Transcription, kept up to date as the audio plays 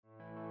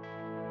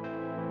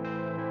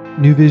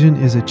New Vision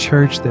is a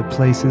church that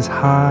places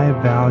high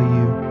value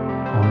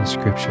on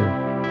Scripture.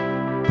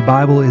 The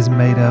Bible is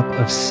made up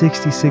of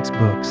 66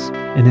 books,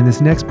 and in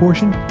this next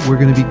portion, we're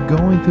going to be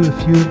going through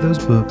a few of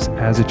those books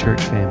as a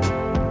church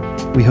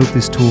family. We hope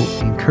this tool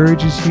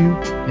encourages you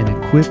and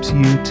equips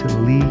you to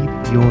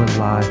lead your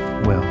life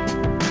well.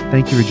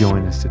 Thank you for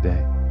joining us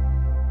today.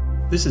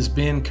 This is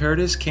Ben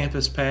Curtis,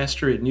 campus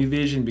pastor at New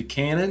Vision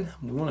Buchanan.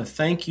 We want to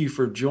thank you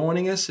for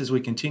joining us as we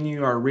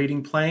continue our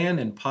reading plan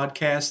and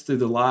podcast through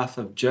the life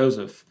of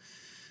Joseph.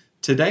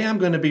 Today I'm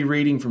going to be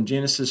reading from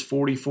Genesis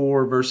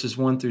 44, verses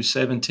 1 through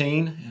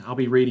 17. I'll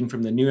be reading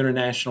from the New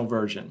International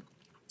Version.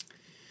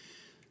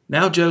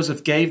 Now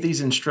Joseph gave these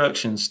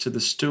instructions to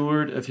the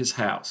steward of his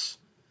house.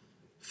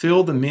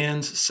 Fill the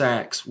men's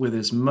sacks with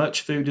as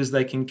much food as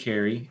they can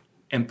carry,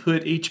 and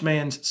put each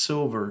man's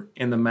silver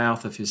in the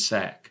mouth of his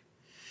sack.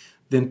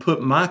 Then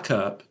put my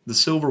cup, the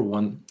silver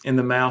one, in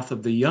the mouth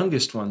of the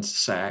youngest one's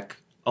sack,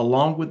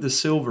 along with the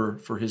silver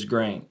for his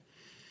grain.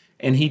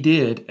 And he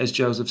did as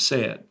Joseph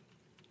said.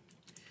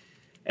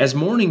 As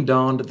morning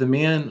dawned, the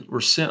men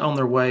were sent on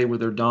their way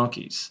with their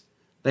donkeys.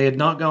 They had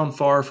not gone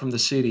far from the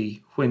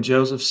city when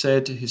Joseph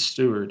said to his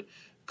steward,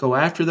 "Go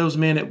after those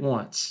men at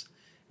once,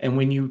 and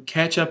when you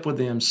catch up with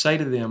them, say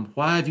to them,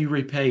 'Why have you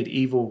repaid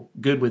evil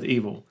good with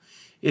evil?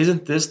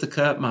 Isn't this the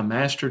cup my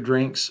master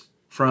drinks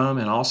from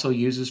and also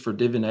uses for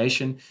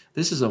divination?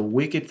 This is a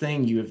wicked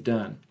thing you have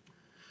done.'"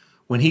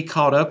 When he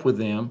caught up with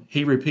them,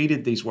 he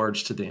repeated these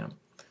words to them.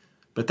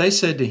 But they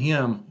said to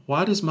him,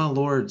 "Why does my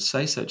Lord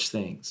say such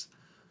things?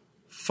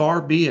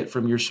 Far be it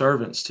from your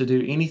servants to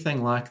do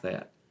anything like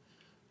that.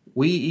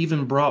 We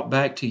even brought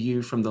back to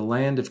you from the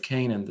land of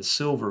Canaan the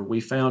silver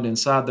we found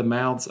inside the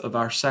mouths of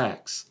our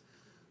sacks.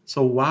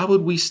 So why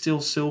would we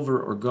steal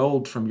silver or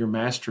gold from your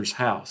master's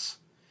house?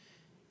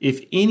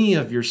 If any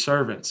of your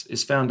servants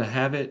is found to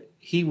have it,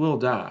 he will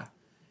die,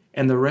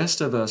 and the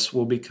rest of us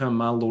will become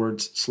my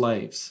Lord's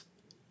slaves."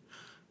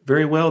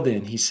 "Very well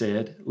then," he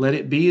said, "let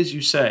it be as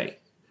you say.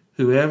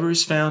 Whoever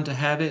is found to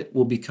have it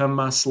will become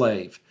my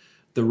slave.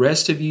 The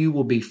rest of you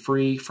will be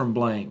free from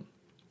blame."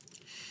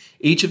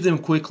 Each of them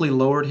quickly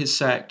lowered his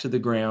sack to the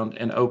ground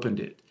and opened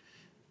it.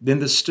 Then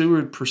the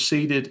steward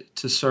proceeded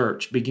to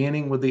search,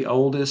 beginning with the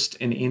oldest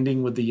and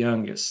ending with the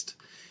youngest.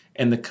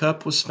 And the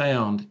cup was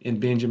found in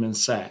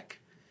Benjamin's sack.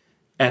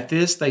 At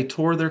this they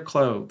tore their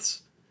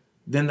clothes.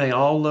 Then they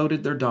all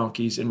loaded their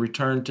donkeys and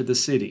returned to the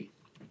city.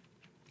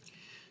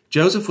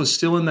 Joseph was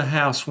still in the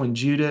house when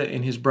Judah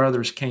and his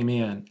brothers came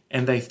in,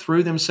 and they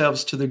threw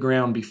themselves to the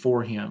ground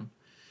before him.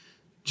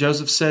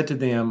 Joseph said to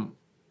them,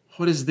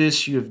 "What is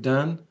this you have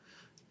done?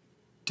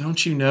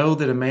 Don't you know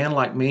that a man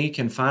like me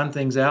can find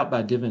things out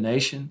by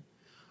divination?"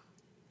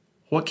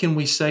 "What can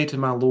we say to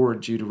my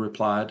Lord?" Judah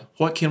replied.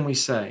 "What can we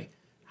say?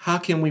 How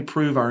can we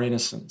prove our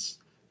innocence?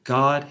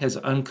 God has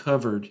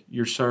uncovered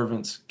your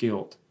servant's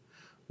guilt.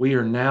 We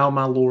are now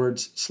my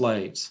Lord's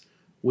slaves,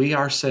 we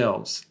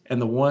ourselves,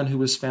 and the one who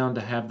was found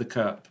to have the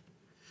cup."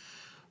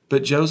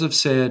 But Joseph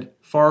said,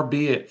 "Far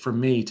be it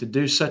from me to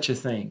do such a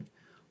thing.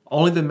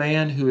 Only the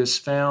man who is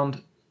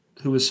found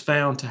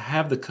to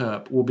have the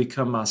cup will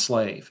become my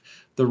slave.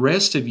 The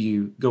rest of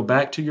you go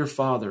back to your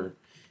father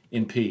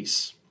in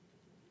peace."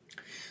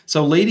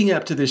 So leading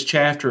up to this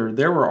chapter,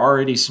 there were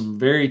already some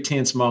very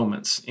tense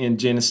moments in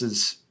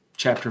Genesis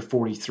chapter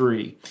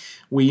 43.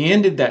 We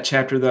ended that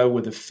chapter, though,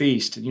 with a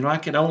feast. I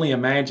can only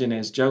imagine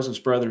as Joseph's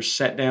brothers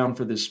sat down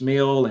for this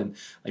meal, and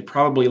they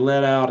probably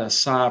let out a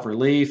sigh of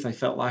relief. They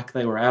felt like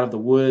they were out of the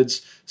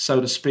woods,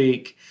 so to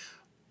speak.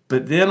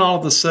 But then all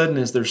of a sudden,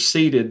 as they're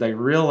seated, they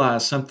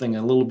realize something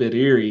a little bit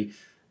eerie.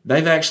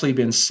 They've actually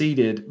been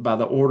seated by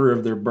the order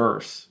of their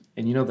birth.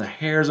 And the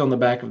hairs on the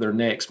back of their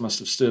necks must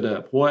have stood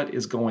up. What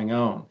is going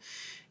on?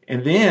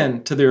 And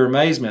then, to their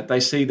amazement, they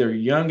see their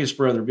youngest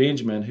brother,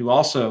 Benjamin, who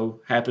also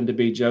happened to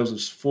be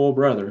Joseph's full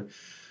brother.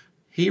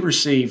 He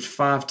received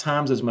 5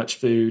 times as much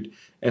food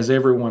as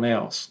everyone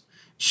else.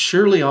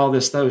 Surely all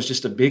this, though, is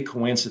just a big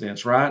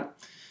coincidence, right?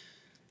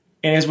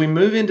 And as we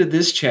move into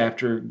this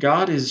chapter,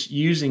 God is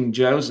using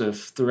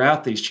Joseph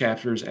throughout these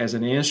chapters as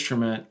an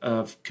instrument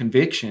of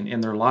conviction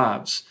in their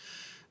lives.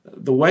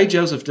 The way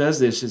Joseph does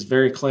this is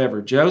very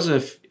clever.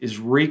 Joseph is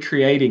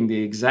recreating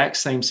the exact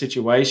same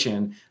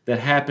situation that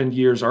happened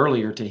years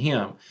earlier to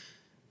him.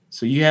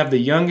 So you have the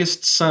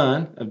youngest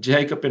son of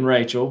Jacob and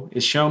Rachel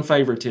is shown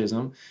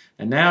favoritism,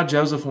 and now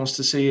Joseph wants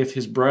to see if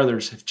his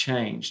brothers have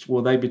changed.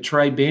 Will they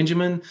betray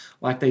Benjamin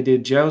like they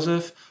did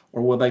Joseph,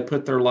 or will they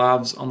put their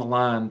lives on the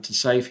line to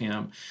save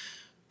him?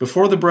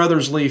 Before the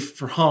brothers leave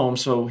for home,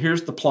 so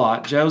here's the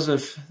plot.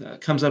 Joseph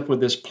comes up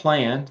with this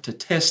plan to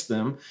test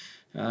them.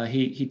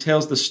 He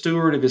tells the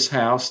steward of his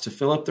house to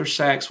fill up their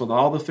sacks with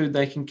all the food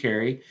they can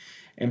carry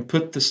and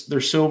put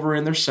their silver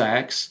in their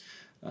sacks.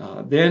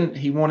 Then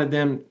he wanted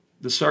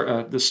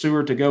the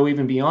steward to go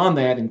even beyond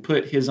that and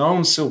put his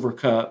own silver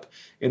cup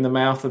in the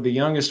mouth of the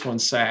youngest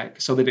one's sack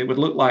so that it would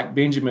look like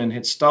Benjamin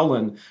had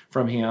stolen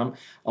from him,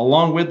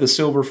 along with the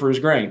silver for his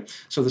grain.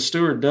 So the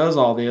steward does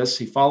all this.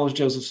 He follows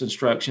Joseph's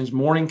instructions.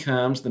 Morning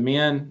comes. The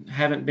men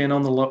haven't been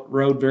on the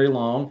road very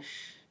long.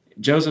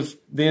 Joseph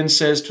then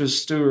says to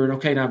his steward,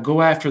 okay, now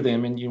go after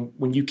them, and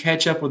when you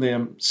catch up with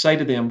them, say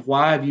to them,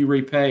 why have you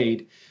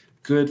repaid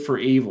good for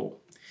evil?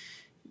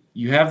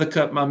 You have the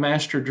cup my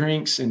master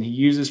drinks and he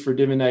uses for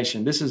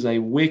divination. This is a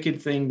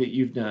wicked thing that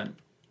you've done.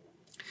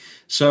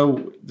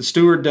 So the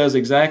steward does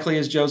exactly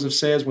as Joseph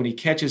says. When he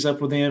catches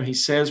up with them, he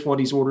says what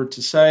he's ordered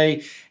to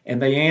say,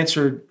 and they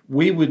answered,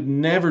 we would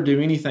never do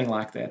anything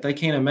like that. They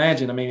can't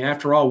imagine. I mean,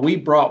 after all, we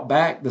brought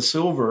back the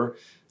silver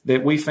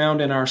that we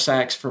found in our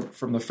sacks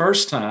from the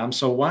first time,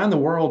 so why in the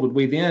world would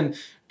we then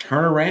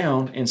turn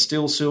around and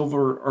steal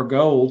silver or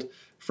gold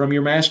from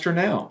your master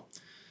now?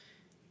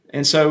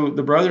 And so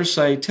the brothers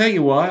say, tell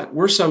you what,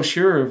 we're so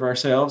sure of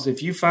ourselves,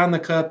 if you find the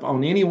cup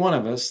on any one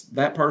of us,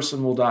 that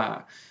person will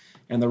die,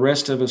 and the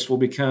rest of us will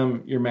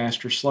become your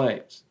master's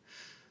slaves.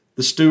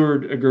 The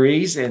steward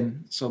agrees,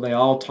 and so they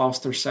all toss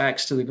their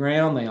sacks to the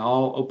ground. They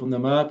all open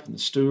them up, and the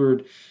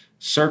steward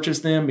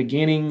searches them,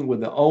 beginning with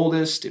the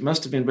oldest. It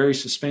must have been very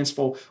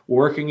suspenseful,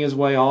 working his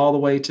way all the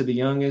way to the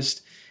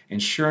youngest,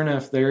 and sure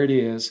enough, there it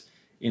is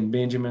in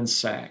Benjamin's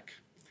sack.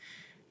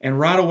 And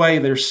right away,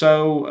 they're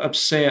so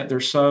upset, they're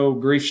so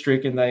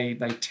grief-stricken, they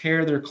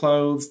tear their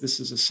clothes. This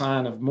is a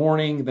sign of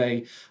mourning.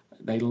 They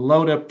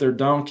load up their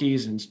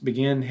donkeys and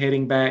begin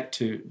heading back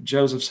to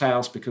Joseph's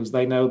house because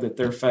they know that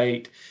their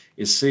fate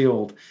is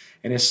sealed.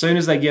 And as soon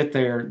as they get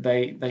there,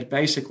 they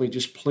basically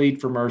just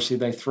plead for mercy.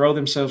 They throw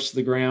themselves to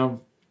the ground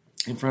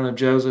in front of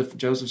Joseph.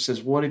 Joseph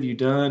says, what have you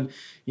done?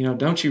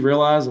 Don't you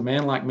realize a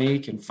man like me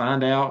can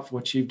find out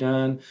what you've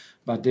done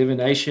by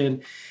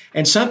divination?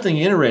 And something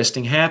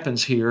interesting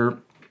happens here.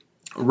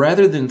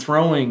 Rather than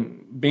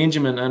throwing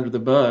Benjamin under the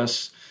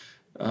bus,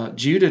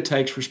 Judah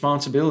takes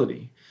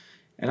responsibility.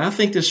 And I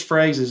think this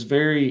phrase is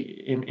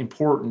very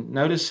important.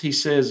 Notice he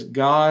says,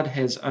 God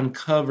has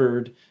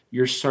uncovered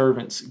your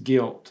servant's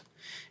guilt.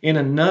 In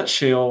a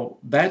nutshell,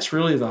 that's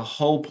really the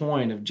whole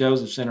point of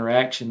Joseph's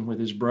interaction with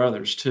his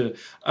brothers, to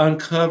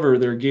uncover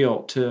their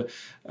guilt, to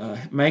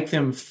make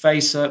them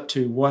face up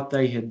to what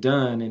they had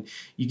done. And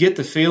you get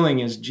the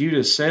feeling as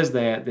Judah says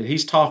that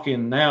he's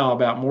talking now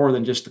about more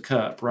than just the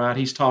cup, right?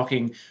 He's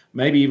talking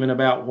maybe even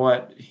about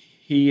what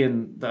he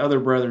and the other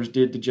brothers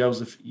did to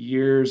Joseph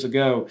years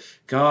ago.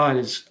 God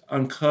has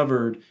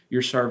uncovered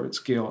your servant's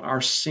guilt.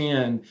 Our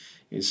sin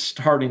is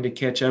starting to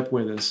catch up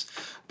with us.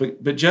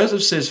 But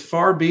Joseph says,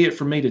 far be it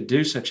from me to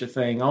do such a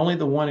thing. Only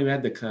the one who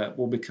had the cup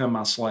will become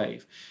my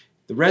slave.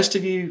 The rest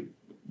of you,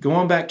 go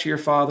on back to your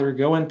father,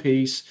 go in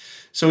peace.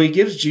 So he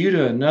gives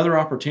Judah another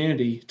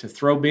opportunity to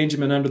throw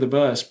Benjamin under the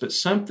bus, but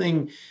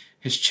something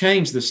has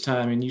changed this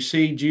time, and you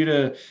see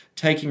Judah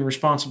taking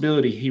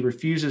responsibility. He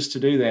refuses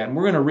to do that. And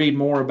we're going to read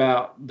more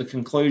about the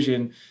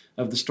conclusion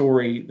of the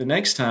story the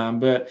next time.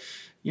 But,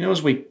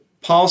 as we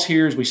pause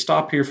here, as we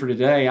stop here for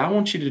today, I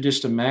want you to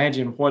just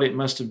imagine what it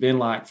must have been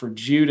like for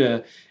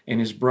Judah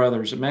and his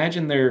brothers.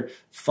 Imagine their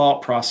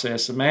thought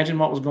process. Imagine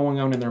what was going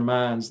on in their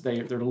minds.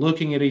 They're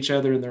looking at each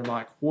other and they're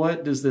like,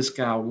 what does this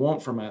guy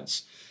want from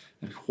us?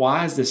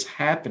 Why is this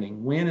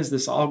happening? When is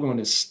this all going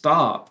to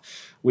stop?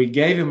 We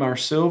gave him our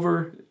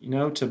silver,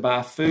 to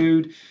buy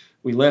food.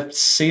 We left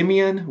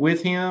Simeon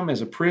with him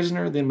as a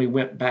prisoner. Then we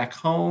went back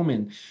home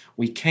and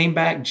we came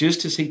back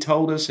just as he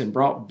told us and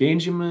brought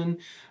Benjamin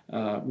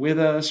with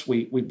us.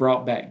 We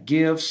brought back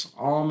gifts,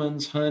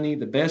 almonds, honey,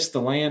 the best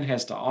the land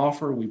has to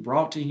offer. We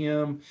brought to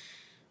him.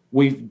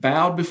 We've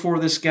bowed before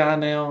this guy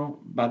now.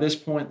 By this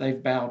point,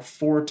 they've bowed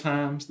 4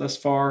 times thus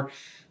far.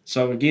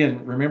 So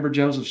again, remember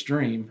Joseph's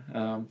dream,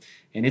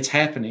 and it's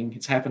happening.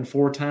 It's happened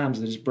 4 times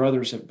that his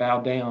brothers have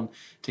bowed down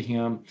to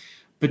him.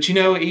 But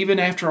even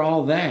after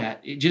all that,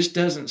 it just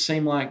doesn't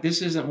seem like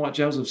this isn't what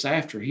Joseph's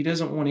after. He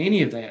doesn't want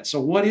any of that. So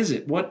what is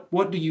it?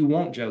 What do you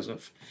want,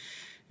 Joseph?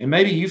 And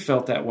maybe you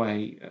felt that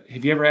way.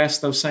 Have you ever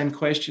asked those same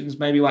questions?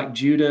 Maybe like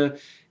Judah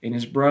and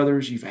his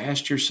brothers, you've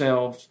asked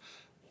yourself,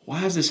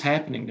 why is this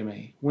happening to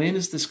me? When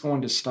is this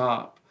going to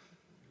stop?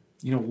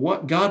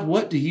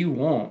 What do you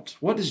want?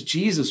 What does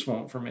Jesus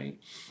want for me?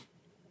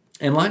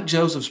 And like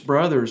Joseph's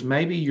brothers,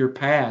 maybe your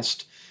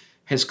past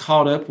has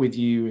caught up with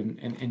you,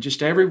 and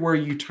just everywhere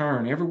you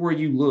turn, everywhere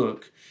you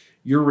look,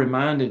 you're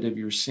reminded of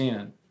your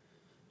sin.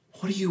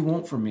 What do you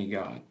want from me,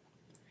 God?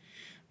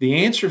 The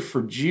answer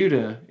for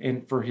Judah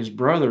and for his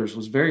brothers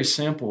was very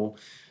simple.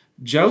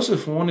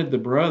 Joseph wanted the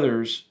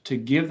brothers to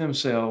give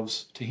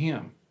themselves to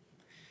him.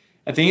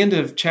 At the end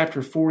of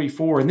chapter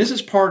 44, and this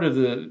is part of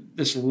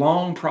this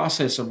long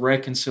process of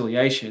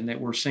reconciliation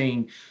that we're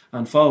seeing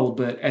unfold,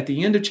 but at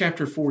the end of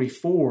chapter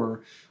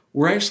 44,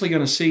 we're actually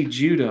going to see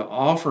Judah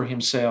offer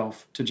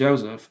himself to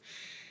Joseph.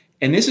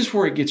 And this is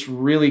where it gets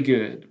really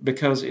good,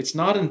 because it's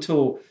not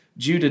until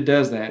Judah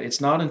does that,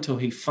 it's not until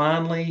he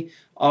finally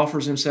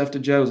offers himself to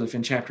Joseph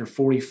in chapter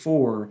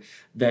 44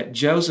 that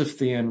Joseph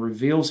then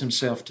reveals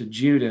himself to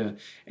Judah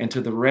and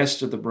to the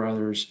rest of the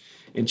brothers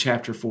in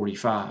chapter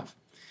 45.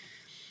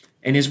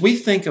 And as we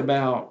think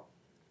about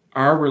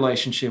our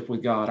relationship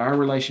with God, our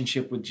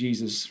relationship with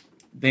Jesus,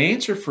 the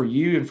answer for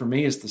you and for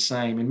me is the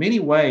same. In many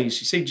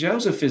ways, you see,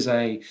 Joseph is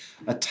a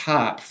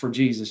type for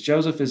Jesus.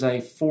 Joseph is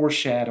a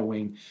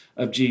foreshadowing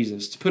of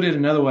Jesus. To put it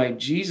another way,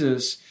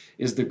 Jesus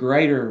is the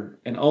greater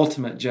and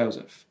ultimate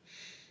Joseph.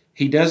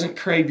 He doesn't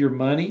crave your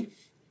money.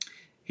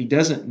 He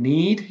doesn't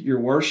need your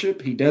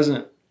worship. He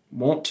doesn't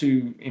want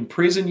to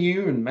imprison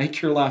you and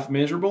make your life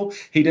miserable.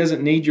 He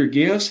doesn't need your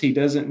gifts. He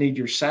doesn't need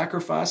your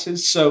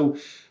sacrifices. So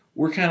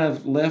we're kind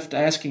of left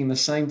asking the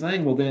same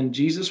thing. Well, then,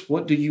 Jesus,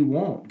 what do you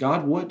want?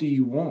 God, what do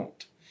you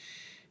want?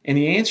 And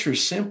the answer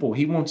is simple.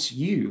 He wants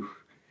you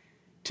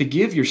to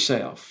give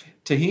yourself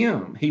to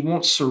Him. He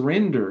wants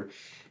surrender.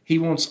 He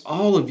wants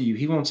all of you.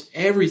 He wants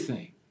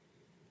everything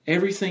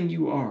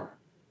you are.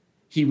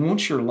 He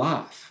wants your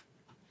life.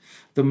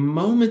 The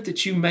moment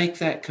that you make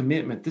that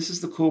commitment, this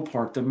is the cool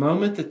part, the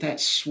moment that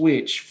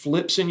switch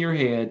flips in your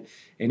head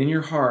and in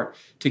your heart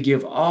to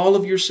give all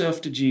of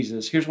yourself to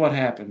Jesus, here's what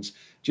happens.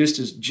 Just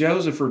as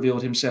Joseph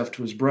revealed himself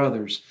to his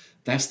brothers,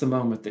 that's the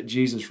moment that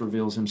Jesus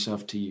reveals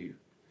Himself to you.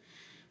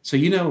 So,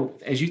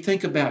 as you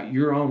think about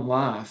your own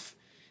life,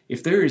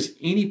 if there is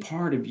any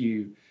part of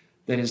you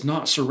that is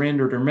not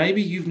surrendered, or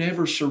maybe you've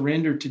never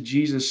surrendered to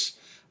Jesus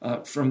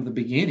from the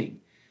beginning,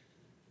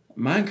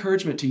 my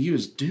encouragement to you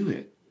is do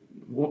it.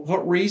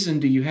 What reason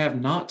do you have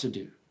not to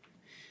do?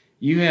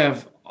 You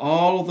have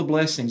all the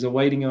blessings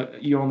awaiting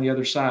you on the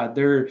other side.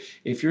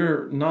 If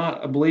you're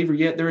not a believer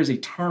yet, there is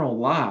eternal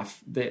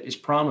life that is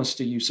promised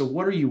to you. So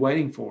what are you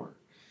waiting for?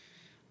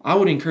 I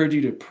would encourage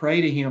you to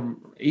pray to Him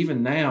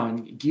even now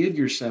and give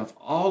yourself,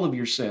 all of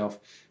yourself,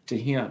 to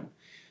Him.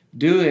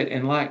 Do it,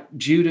 and like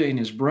Judah and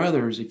his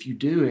brothers, if you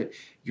do it,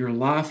 your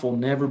life will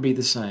never be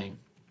the same.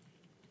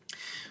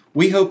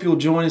 We hope you'll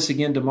join us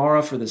again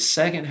tomorrow for the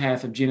second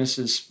half of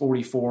Genesis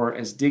 44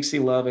 as Dixie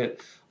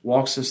Lovett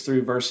walks us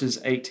through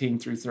verses 18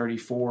 through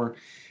 34.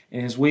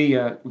 And as we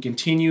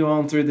continue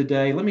on through the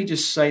day, let me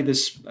just say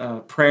this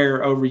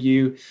prayer over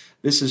you.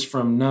 This is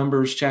from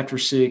Numbers chapter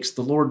 6.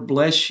 The Lord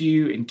bless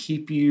you and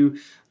keep you.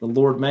 The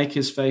Lord make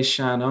His face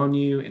shine on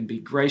you and be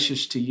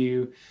gracious to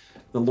you.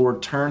 The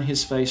Lord turn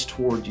His face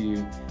toward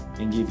you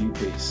and give you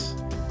peace.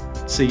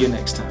 See you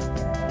next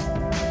time.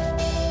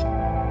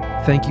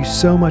 Thank you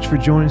so much for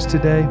joining us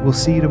today. We'll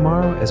see you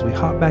tomorrow as we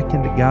hop back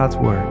into God's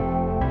Word.